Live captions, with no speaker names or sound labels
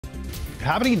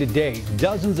Happening today,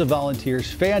 dozens of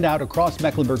volunteers fanned out across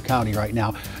Mecklenburg County right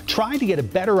now, trying to get a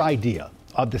better idea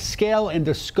of the scale and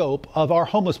the scope of our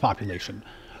homeless population.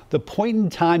 The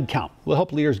point-in-time count will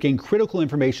help leaders gain critical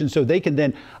information so they can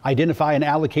then identify and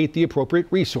allocate the appropriate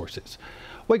resources.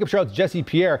 Wake Up Charlotte's Jessie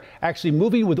Pierre actually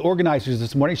moving with organizers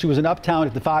this morning. She was in Uptown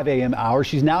at the 5 a.m. hour.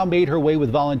 She's now made her way with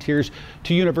volunteers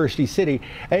to University City.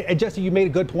 And Jessie, you made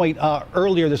a good point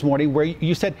earlier this morning where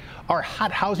you said our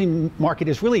hot housing market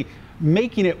is really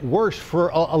making it worse for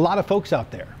a lot of folks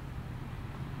out there.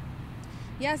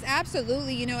 Yes,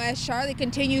 absolutely. You know, as Charlotte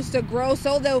continues to grow,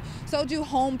 so do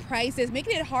home prices,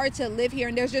 making it hard to live here.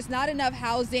 And there's just not enough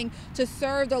housing to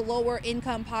serve the lower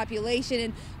income population.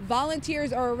 And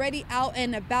volunteers are already out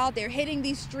and about. They're hitting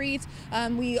these streets.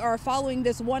 We are following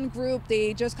this one group.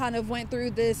 They just kind of went through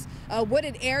this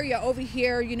wooded area over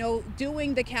here, you know,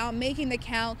 doing the count, making the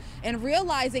count, and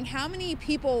realizing how many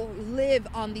people live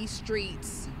on these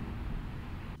streets.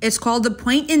 It's called the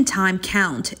point-in-time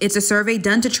count. It's a survey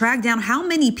done to track down how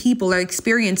many people are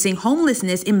experiencing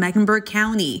homelessness in Mecklenburg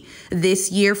County.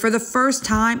 This year, for the first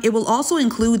time, it will also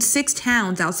include 6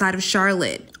 towns outside of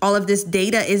Charlotte. All of this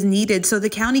data is needed so the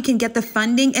county can get the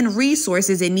funding and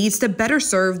resources it needs to better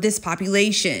serve this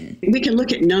population. We can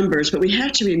look at numbers, but we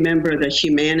have to remember the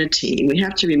humanity. We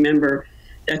have to remember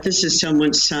that this is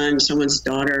someone's son, someone's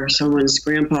daughter, someone's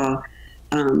grandpa,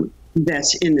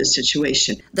 that's in this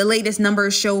situation. The latest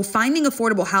numbers show finding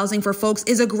affordable housing for folks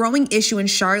is a growing issue in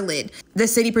Charlotte. The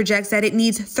city projects that it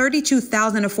needs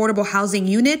 32,000 affordable housing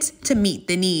units to meet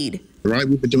the need. Right,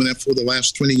 we've been doing that for the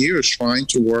last 20 years, trying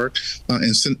to work and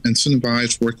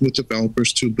incentivize working with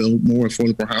developers to build more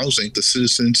affordable housing. The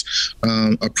citizens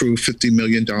approved $50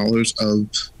 million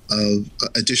of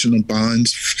additional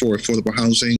bonds for affordable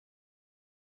housing.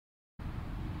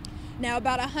 Now,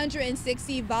 about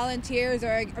 160 volunteers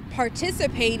are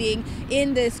participating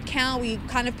in this count. We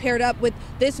kind of paired up with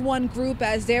this one group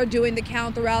as they're doing the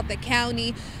count throughout the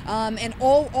county. And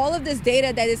all of this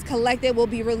data that is collected will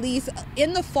be released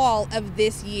in the fall of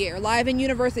this year. Live in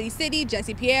University City,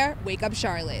 Jessie Pierre, Wake Up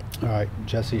Charlotte. All right,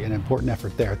 Jessie, an important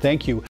effort there. Thank you.